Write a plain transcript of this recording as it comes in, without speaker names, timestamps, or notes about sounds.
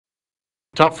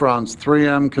Tufron's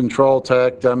 3M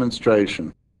Controltac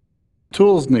demonstration.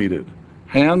 Tools needed: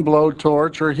 hand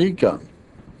blowtorch or heat gun,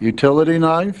 utility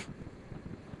knife,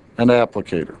 and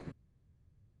applicator.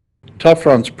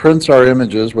 Tufron's prints our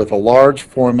images with a large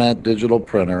format digital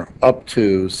printer up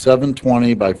to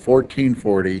 720 by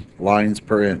 1440 lines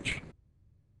per inch.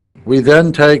 We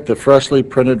then take the freshly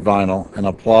printed vinyl and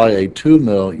apply a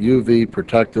 2mm UV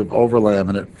protective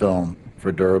overlaminate film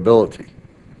for durability.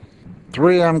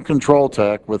 3M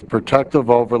Controltac with protective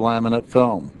overlaminate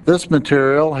film. This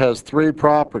material has three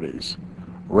properties: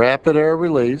 rapid air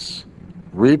release,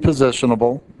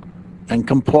 repositionable, and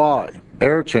comply.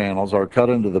 Air channels are cut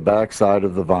into the backside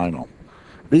of the vinyl.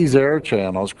 These air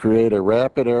channels create a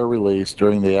rapid air release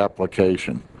during the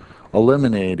application,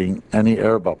 eliminating any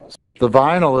air bubbles. The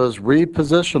vinyl is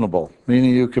repositionable,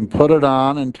 meaning you can put it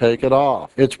on and take it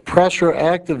off. It's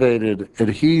pressure-activated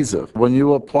adhesive. When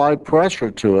you apply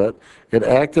pressure to it, it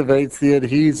activates the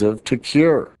adhesive to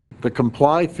cure. The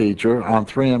comply feature on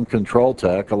 3M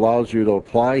Controltac allows you to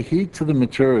apply heat to the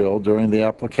material during the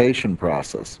application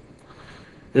process.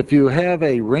 If you have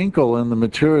a wrinkle in the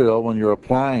material when you're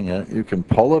applying it, you can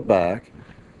pull it back,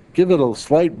 give it a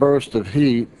slight burst of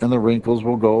heat, and the wrinkles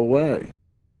will go away.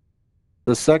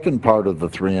 The second part of the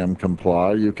 3M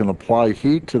Comply, you can apply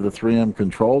heat to the 3M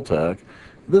Controltac.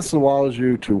 This allows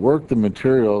you to work the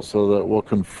material so that it will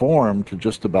conform to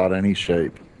just about any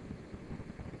shape.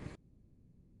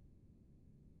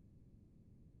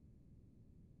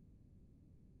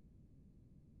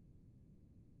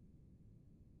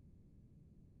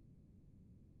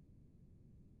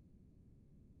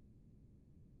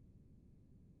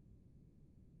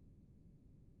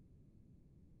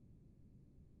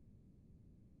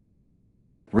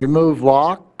 Remove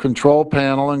lock, control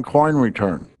panel, and coin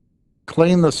return.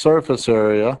 Clean the surface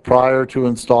area prior to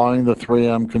installing the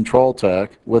 3M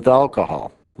Controltac with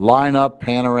alcohol. Line up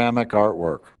panoramic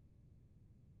artwork.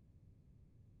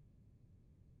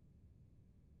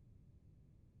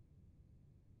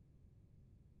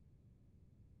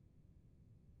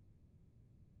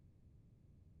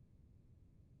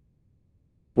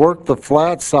 Work the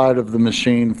flat side of the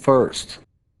machine first.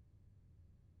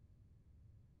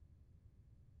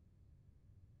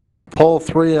 Pull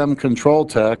 3M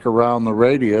Controltac around the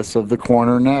radius of the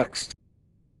corner next.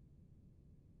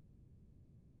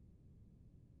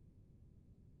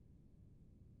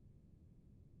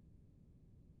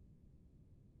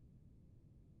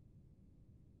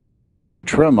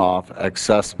 Trim off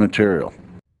excess material.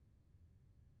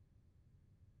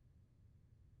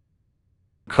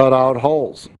 Cut out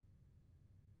holes.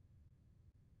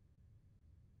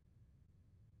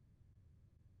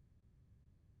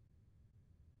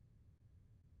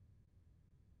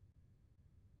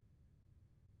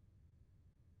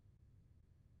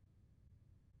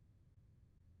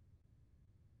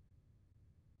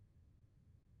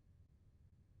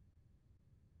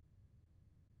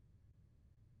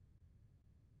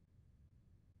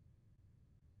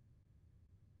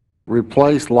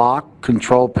 Replace lock,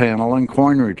 control panel, and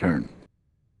coin return.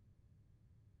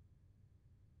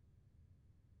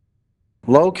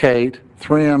 Locate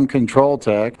 3M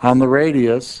Controltac on the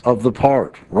radius of the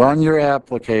part. Run your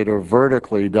applicator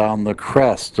vertically down the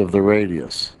crest of the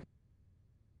radius.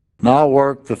 Now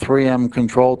work the 3M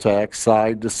Controltac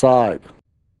side to side.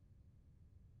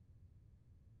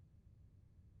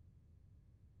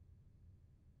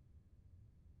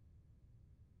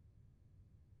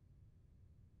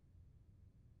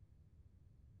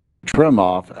 Trim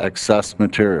off excess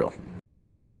material.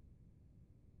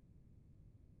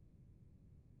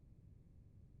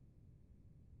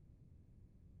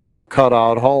 Cut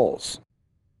out holes.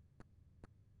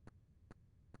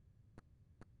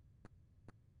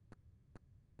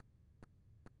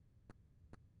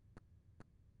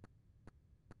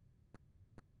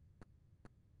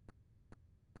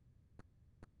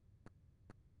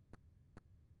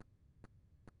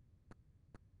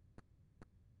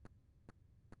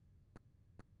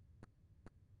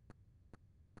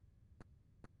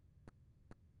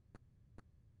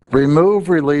 Remove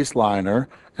release liner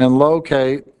and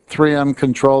locate 3M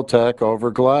Controltac over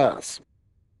glass.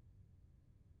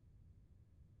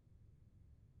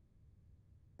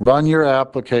 Run your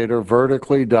applicator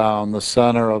vertically down the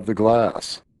center of the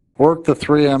glass. Work the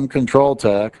 3M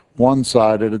Controltac one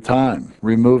side at a time,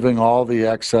 removing all the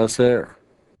excess air.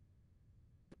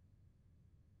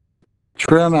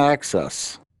 Trim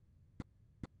excess.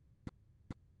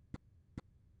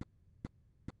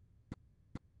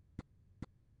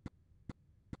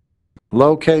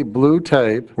 Locate blue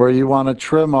tape where you want to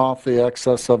trim off the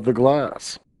excess of the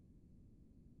glass.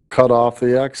 Cut off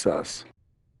the excess.